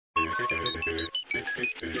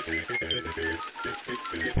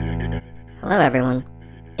Hello everyone,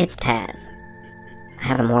 it's Taz. I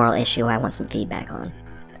have a moral issue I want some feedback on.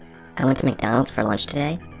 I went to McDonald's for lunch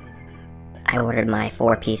today. I ordered my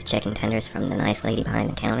 4-piece chicken tenders from the nice lady behind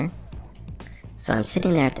the counter. So I'm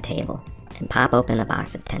sitting there at the table and pop open the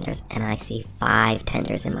box of tenders and I see 5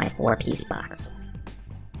 tenders in my 4-piece box.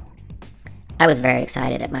 I was very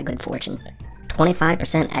excited at my good fortune.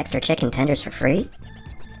 25% extra chicken tenders for free?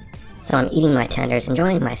 So I'm eating my tenders,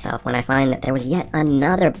 enjoying myself, when I find that there was yet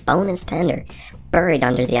another bonus tender buried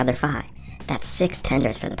under the other 5. That's 6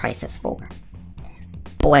 tenders for the price of 4.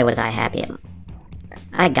 Boy, was I happy.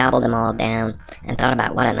 I gobbled them all down and thought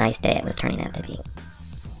about what a nice day it was turning out to be.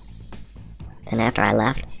 Then after I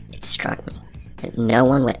left, it struck me that no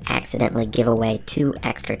one would accidentally give away 2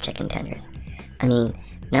 extra chicken tenders. I mean,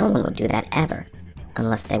 no one would do that ever,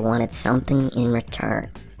 unless they wanted something in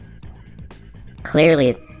return.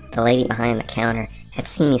 Clearly, the lady behind the counter had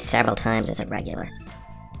seen me several times as a regular,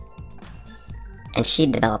 and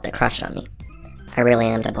she'd developed a crush on me. I really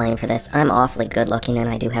am to blame for this. I'm awfully good looking and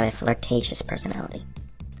I do have a flirtatious personality.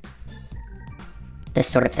 This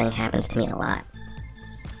sort of thing happens to me a lot.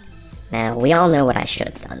 Now, we all know what I should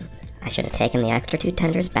have done. I should have taken the extra 2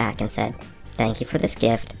 tenders back and said, "Thank you for this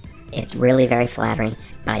gift. It's really very flattering,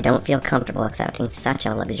 but I don't feel comfortable accepting such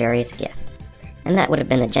a luxurious gift." And that would have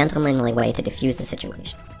been the gentlemanly way to defuse the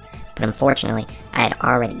situation. But unfortunately, I had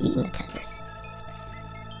already eaten the tenders.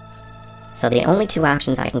 So the only 2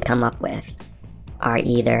 options I can come up with are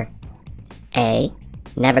either A,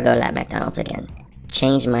 never go to that McDonald's again,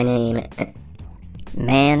 change my name.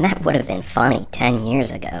 Man, that would have been funny 10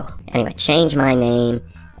 years ago. Anyway, change my name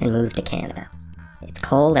and move to Canada. It's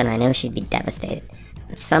cold and I know she'd be devastated.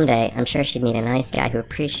 But someday, I'm sure she'd meet a nice guy who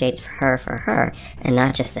appreciates her for her and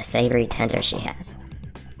not just the savory tender she has.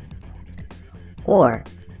 Or,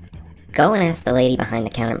 go and ask the lady behind the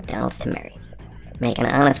counter at McDonald's to marry me. Make an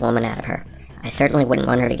honest woman out of her. I certainly wouldn't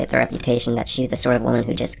want her to get the reputation that she's the sort of woman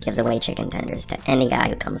who just gives away chicken tenders to any guy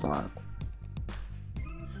who comes along.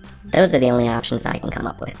 Those are the only options I can come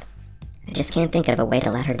up with. I just can't think of a way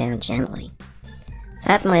to let her down gently. So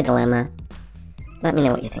that's my dilemma. Let me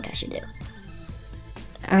know what you think I should do.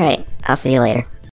 Alright, I'll see you later.